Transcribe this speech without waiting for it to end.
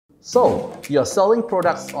So, you're selling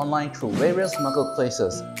products online through various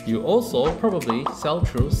marketplaces. You also probably sell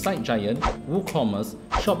through SiteGiant, WooCommerce,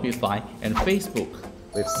 Shopify, and Facebook.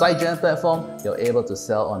 With SiteGiant platform, you're able to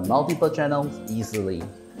sell on multiple channels easily.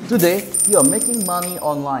 Today, you're making money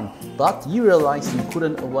online, but you realize you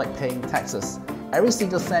couldn't avoid paying taxes. Every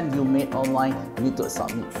single cent you made online, you need to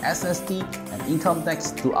submit SST and income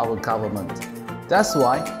tax to our government. That's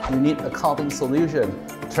why you need accounting solution.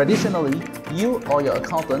 Traditionally, you or your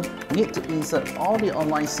accountant need to insert all the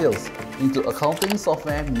online sales into accounting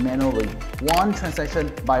software manually, one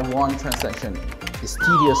transaction by one transaction. It's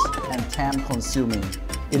tedious and time consuming.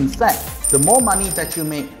 In fact, the more money that you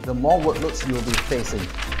make, the more workloads you will be facing.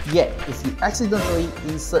 Yet, if you accidentally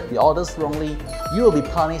insert the orders wrongly, you will be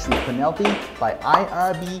punished with penalty by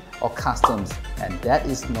IRB or customs, and that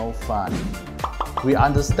is no fun. We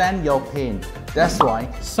understand your pain. That's why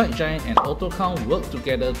SiteGiant and AutoCount work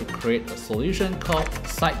together to create a solution called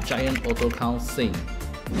SiteGiant AutoCount Sync.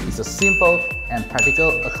 it's a simple and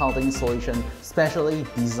practical accounting solution specially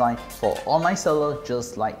designed for online sellers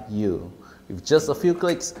just like you. With just a few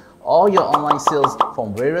clicks, all your online sales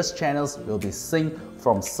from various channels will be synced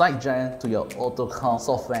from SiteGiant to your AutoCount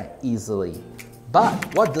software easily.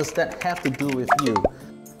 But what does that have to do with you?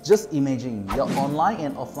 Just imagine your online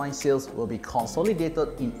and offline sales will be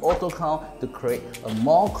consolidated in AutoCount to create a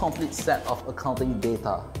more complete set of accounting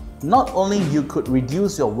data. Not only you could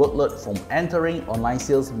reduce your workload from entering online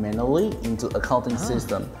sales manually into accounting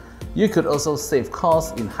system, you could also save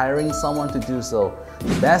costs in hiring someone to do so.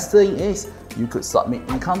 The best thing is, you could submit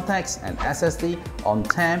income tax and SST on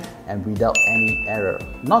time and without any error.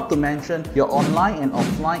 Not to mention, your online and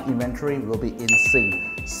offline inventory will be in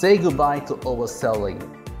sync. Say goodbye to overselling.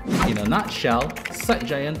 In a nutshell,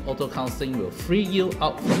 SiteGiant AutoCount Sync will free you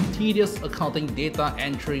up from tedious accounting data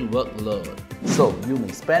entry workload. So you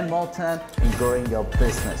may spend more time in growing your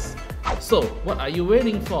business. So what are you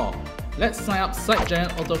waiting for? Let's sign up SiteGiant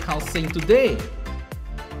AutoCount Sync today!